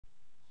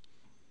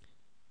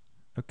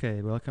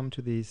Okay, welcome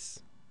to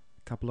these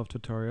couple of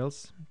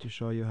tutorials to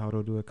show you how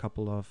to do a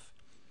couple of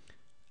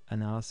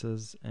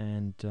analysis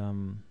and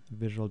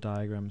visual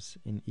diagrams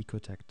in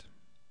Ecotect.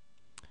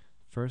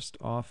 First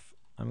off,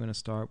 I'm going to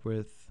start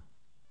with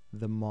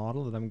the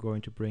model that I'm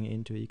going to bring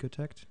into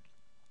Ecotect.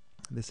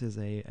 This is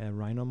a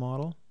Rhino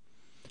model,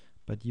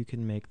 but you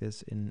can make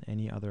this in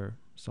any other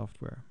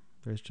software.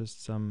 There's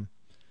just some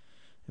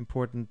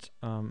important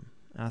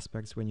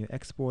aspects when you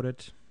export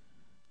it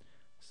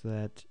so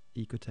that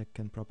Ecotect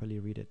can properly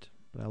read it,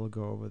 but I will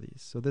go over these.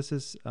 So this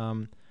is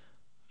a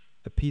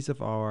piece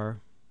of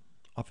our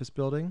office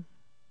building.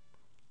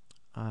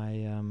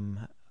 I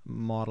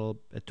modeled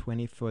a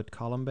 20-foot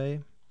column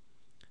bay,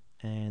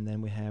 and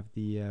then we have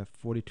the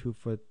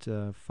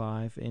 42-foot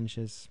 5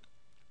 inches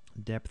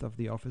depth of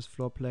the office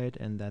floor plate,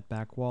 and that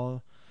back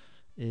wall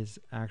is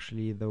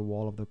actually the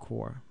wall of the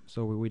core.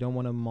 So we don't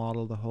want to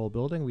model the whole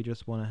building, we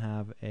just want to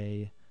have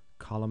a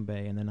column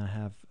bay, and then I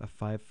have a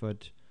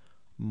 5-foot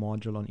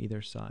module on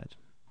either side.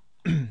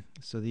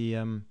 So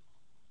the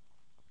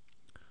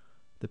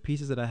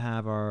pieces that I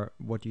have are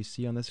what you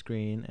see on the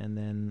screen, and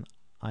then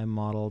I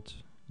modeled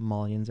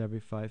mullions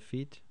every 5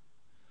 feet.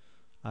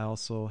 I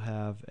also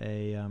have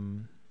a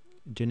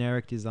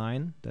generic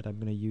design that I'm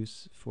going to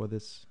use for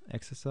this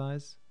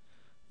exercise.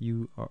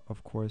 You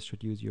of course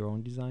should use your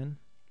own design.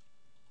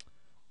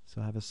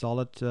 So I have a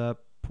solid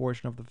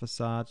portion of the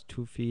facade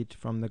 2 feet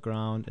from the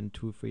ground and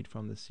 2 feet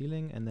from the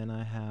ceiling, and then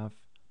I have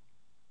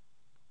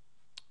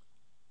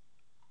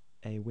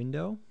a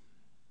window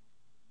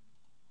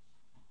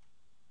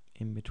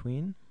in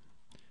between,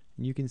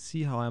 and you can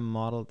see how I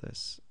modeled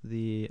this.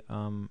 The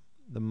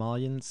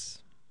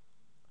mullions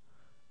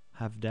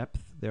have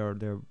depth,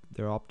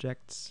 they're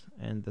objects,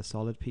 and the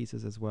solid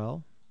pieces as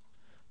well,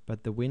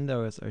 but the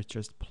windows are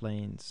just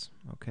planes.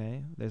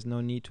 Okay, there's no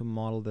need to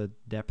model the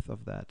depth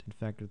of that. In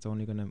fact, it's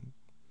only going to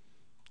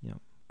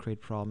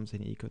create problems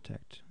in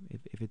Ecotect.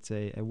 If it's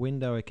a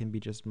window, it can be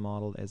just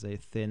modeled as a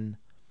thin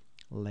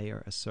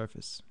layer, a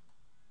surface.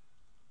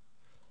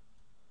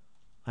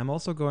 I'm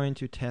also going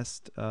to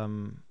test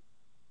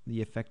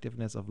the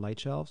effectiveness of light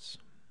shelves.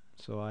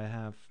 So I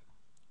have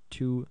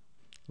 2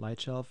 light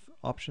shelf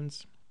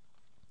options.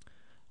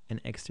 An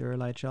exterior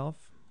light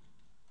shelf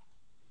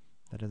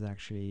that is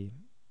actually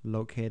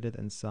located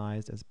and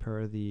sized as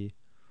per the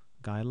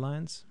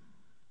guidelines.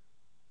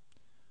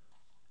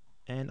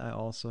 And I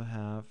also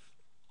have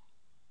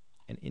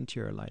an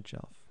interior light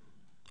shelf,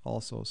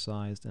 also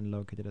sized and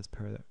located as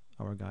per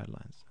our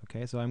guidelines.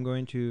 Okay, so I'm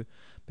going to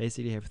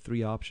basically have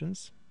 3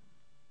 options.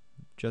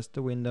 Just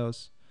the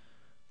windows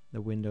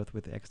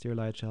with the exterior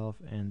light shelf,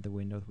 and the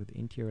windows with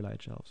interior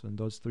light shelves. And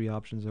those 3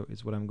 options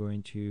is what I'm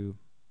going to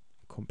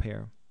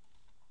compare.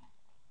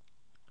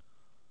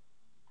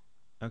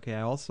 Okay,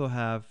 I also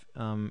have,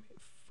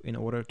 in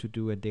order to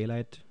do a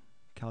daylight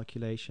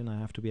calculation, I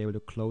have to be able to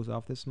close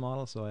off this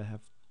model. So I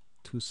have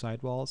 2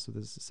 side walls, so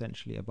this is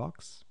essentially a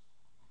box.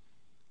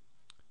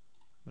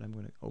 But I'm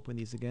going to open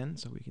these again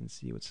so we can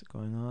see what's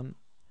going on.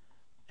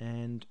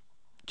 And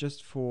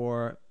just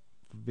for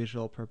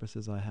visual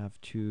purposes, I have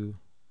 2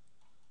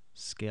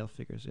 scale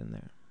figures in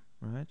there.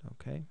 Right?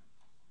 Okay.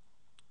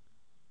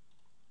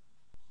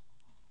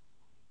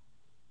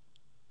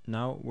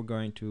 Now we're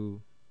going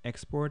to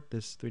export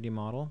this 3D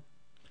model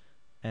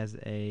as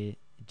a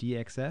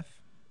DXF,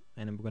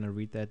 and I'm going to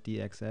read that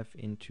DXF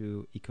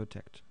into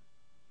Ecotect.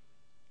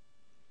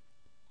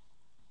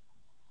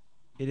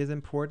 It is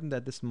important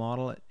that this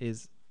model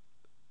is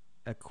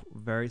a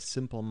very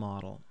simple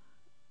model.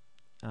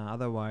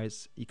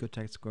 Otherwise,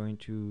 Ecotect's going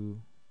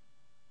to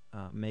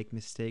make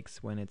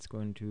mistakes when it's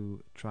going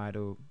to try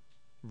to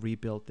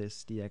rebuild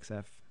this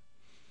DXF.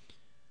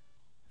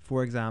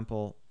 For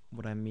example,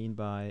 what I mean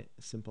by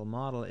simple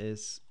model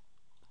is,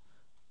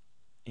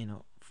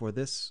 for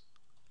this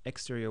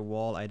exterior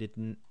wall,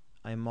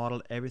 I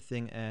modeled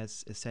everything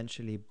as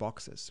essentially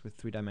boxes with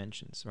 3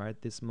 dimensions, right?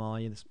 This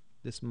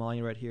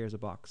mullion right here is a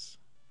box,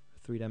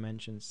 3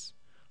 dimensions,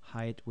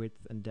 height,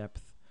 width, and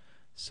depth.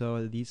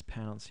 So these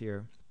panels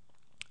here,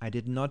 I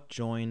did not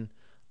join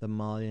the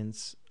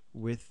mullions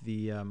with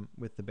the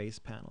base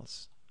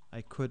panels.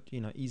 I could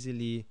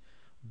easily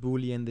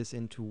boolean this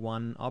into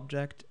one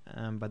object,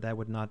 but that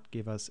would not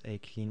give us a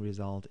clean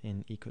result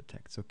in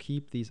Ecotect. So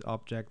keep these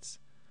objects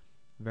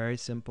very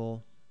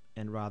simple,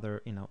 and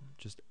rather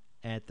just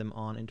add them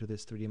on into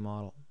this 3D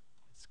model.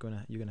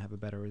 You're gonna have a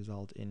better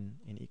result in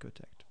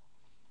Ecotect.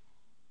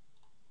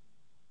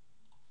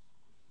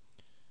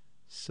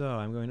 So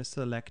I'm going to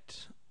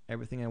select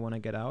everything I want to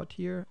get out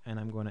here, and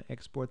I'm going to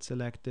export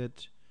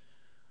selected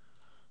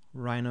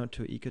Rhino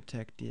to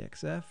Ecotect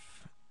DXF.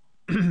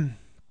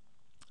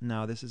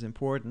 Now this is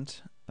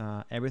important.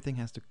 Everything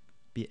has to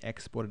be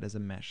exported as a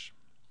mesh.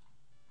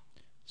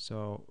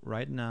 So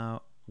right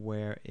now,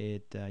 where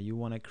you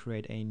want to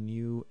create a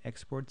new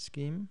export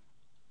scheme,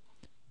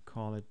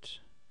 call it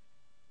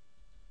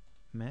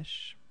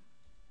mesh,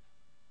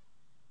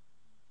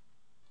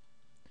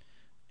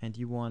 and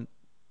you want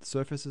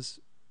surfaces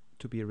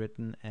to be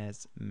written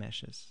as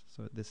meshes.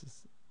 So this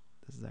is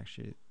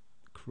actually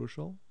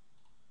crucial.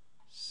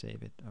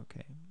 save it.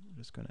 Okay, I'm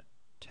just gonna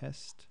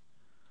test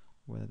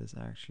whether this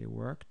actually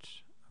worked.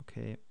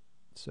 Okay,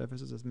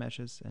 surfaces as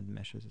meshes and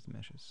meshes as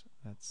meshes.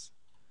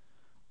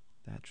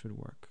 That should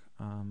work.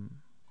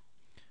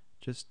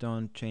 Just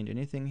don't change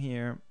anything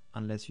here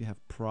unless you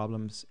have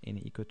problems in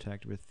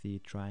Ecotect with the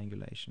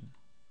triangulation.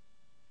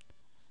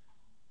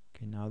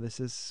 Okay, now this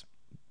is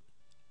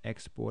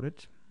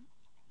exported.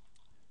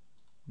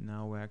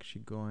 Now we're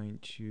actually going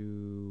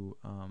to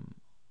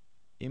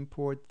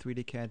import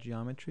 3D CAD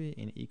geometry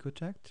in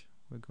Ecotect.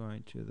 We're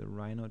going to the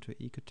Rhino to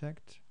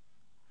Ecotect.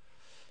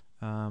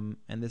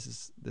 And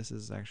this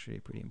is actually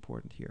pretty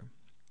important here.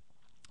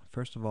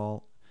 First of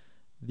all,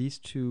 these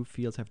two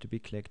fields have to be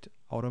clicked: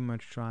 auto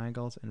merge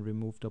triangles and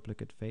remove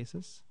duplicate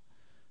faces.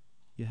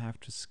 You have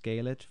to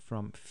scale it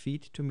from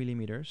feet to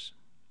millimeters.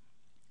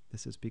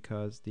 This is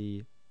because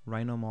the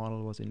Rhino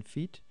model was in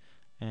feet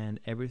and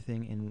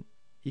everything in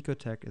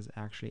Ecotect is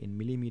actually in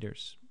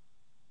millimeters,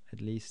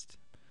 at least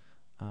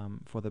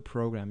for the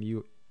program.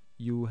 You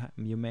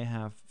may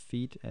have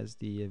feet as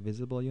the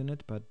visible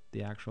unit, but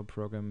the actual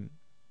program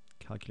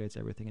calculates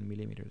everything in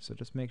millimeters. So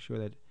just make sure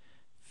that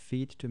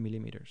feet to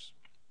millimeters.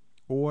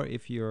 Or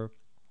if your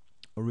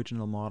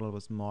original model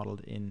was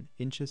modeled in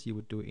inches, you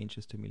would do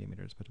inches to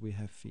millimeters, but we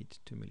have feet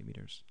to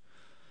millimeters.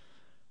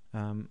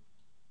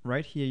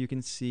 Right here you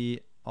can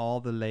see all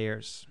the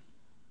layers,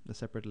 the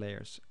separate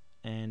layers,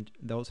 and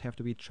those have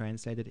to be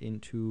translated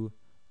into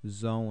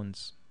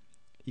zones.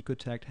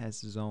 Ecotect has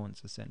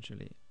zones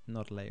essentially,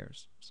 not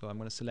layers. So I'm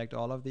going to select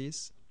all of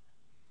these.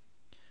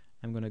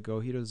 I'm going to go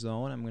here to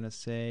zone. I'm going to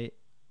say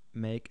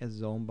make a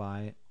zone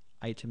by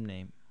item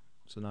name.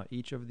 So now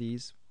each of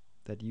these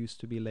that used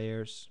to be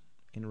layers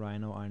in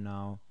Rhino are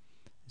now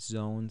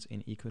zones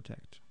in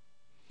Ecotect.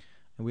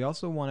 And we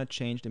also want to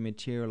change the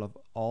material of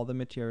all the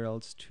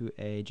materials to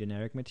a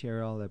generic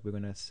material that we're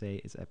going to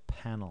say is a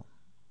panel.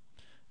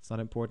 It's not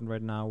important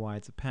right now why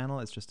it's a panel,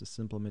 it's just a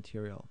simple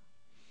material.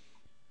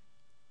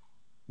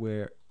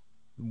 Where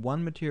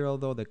one material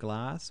though, the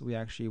glass, we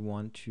actually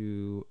want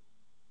to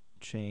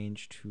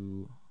change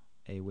to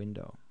a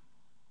window.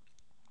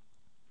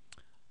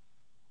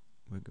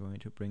 We're going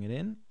to bring it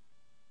in,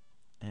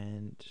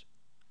 and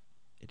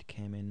it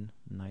came in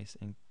nice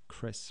and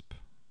crisp.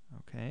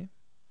 Okay.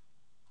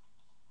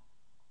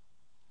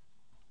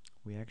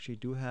 We actually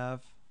do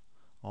have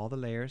all the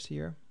layers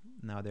here.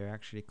 Now they're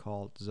actually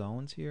called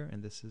zones here,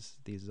 and this is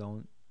the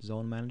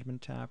zone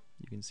management tab.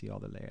 You can see all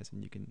the layers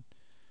and you can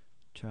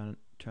turn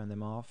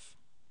them off.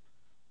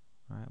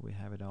 All right, we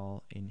have it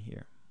all in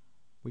here.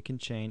 We can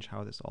change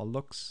how this all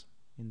looks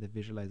in the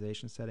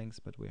visualization settings,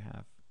 but we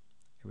have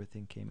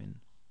everything came in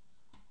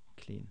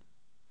clean.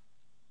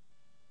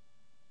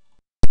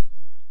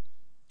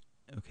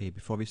 Okay,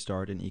 before we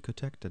start in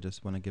Ecotect, I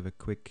just want to give a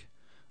quick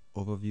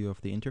overview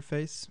of the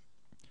interface.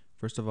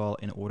 First of all,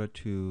 in order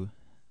to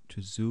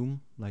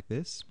zoom like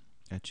this,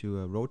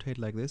 to rotate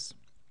like this,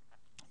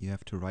 you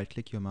have to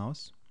right-click your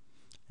mouse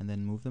and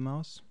then move the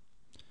mouse.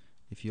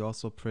 If you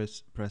also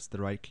press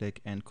the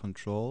right-click and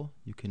Control,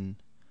 you can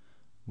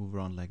move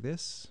around like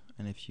this.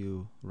 And if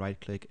you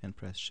right-click and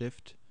press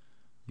Shift,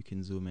 you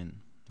can zoom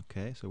in.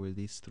 Okay, so with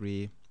these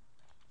three,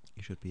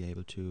 you should be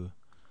able to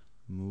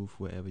move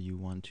wherever you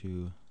want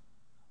to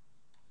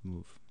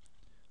move.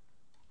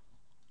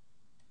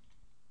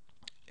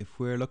 If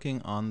we're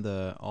looking on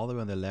all the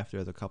way on the left,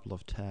 there's a couple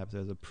of tabs.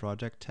 There's a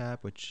project tab,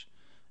 which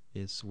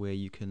is where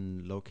you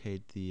can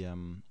locate the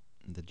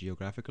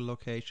geographical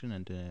location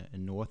and a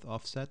north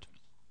offset.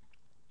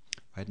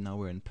 Right now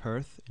we're in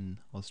Perth in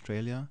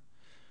Australia.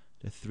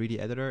 The 3D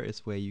editor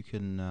is where you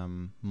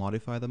can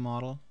modify the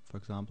model. For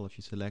example, if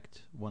you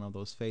select one of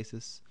those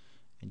faces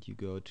and you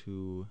go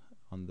to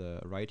on the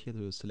right here to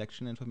the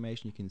selection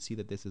information, you can see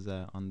that this is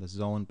on the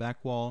zone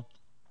back wall.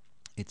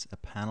 It's a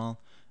panel.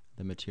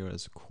 The material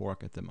is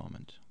cork at the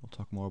moment. We'll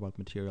talk more about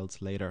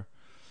materials later.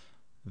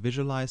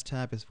 Visualize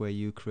tab is where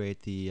you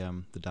create the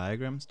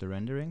diagrams, the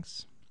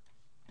renderings.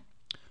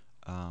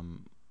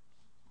 And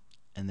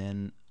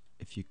then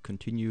if you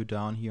continue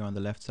down here on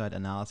the left side,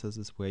 analysis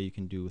is where you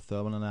can do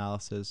thermal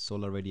analysis,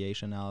 solar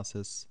radiation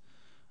analysis,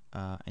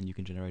 and you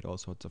can generate all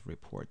sorts of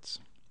reports.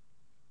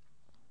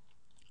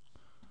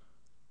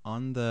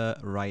 On the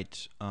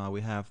right,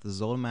 we have the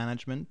zone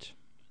management.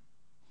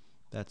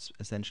 That's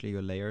essentially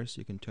your layers.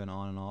 You can turn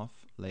on and off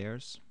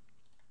layers.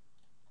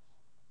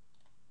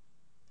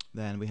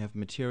 Then we have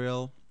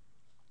material.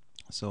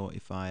 So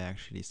if I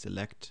actually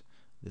select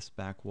this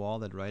back wall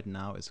that right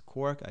now is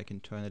cork, I can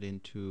turn it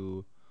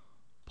into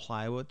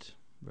plywood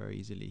very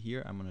easily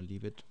here. I'm going to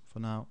leave it for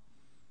now.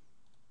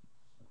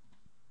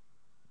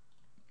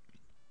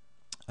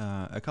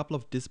 A couple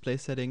of display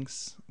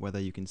settings, whether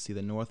you can see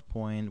the north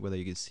point, whether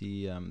you can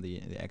see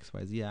the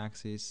XYZ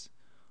axis.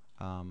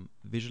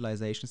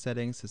 Visualization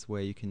settings is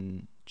where you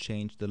can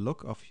change the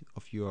look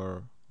of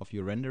your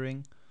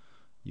rendering.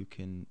 You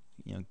can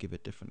give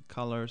it different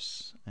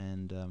colors,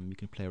 and you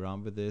can play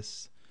around with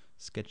this.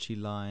 Sketchy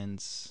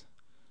lines,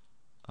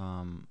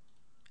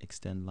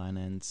 extend line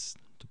ends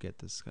to get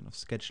this kind of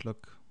sketch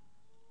look.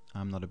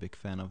 I'm not a big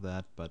fan of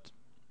that, but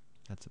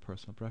that's a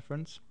personal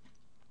preference.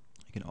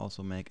 You can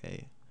also make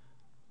a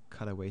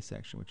cutaway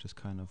section, which is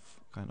kind of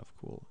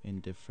cool in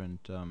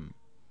different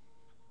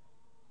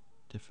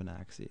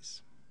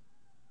axes.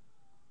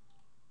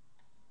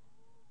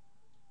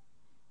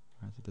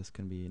 Right, so this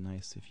can be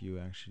nice if you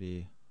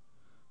actually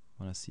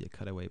want to see a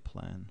cutaway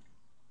plan.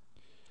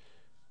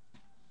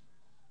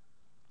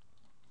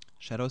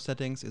 Shadow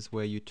settings is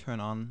where you turn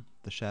on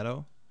the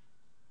shadow,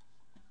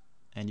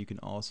 and you can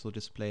also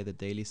display the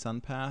daily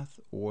sun path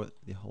or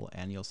the whole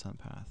annual sun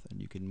path,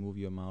 and you can move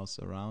your mouse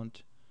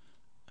around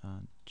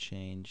and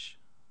change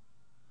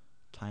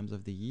times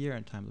of the year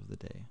and times of the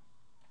day.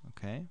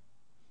 Okay,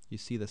 you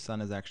see the sun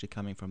is actually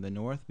coming from the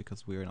north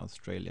because we're in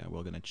Australia.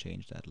 We're going to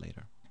change that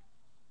later.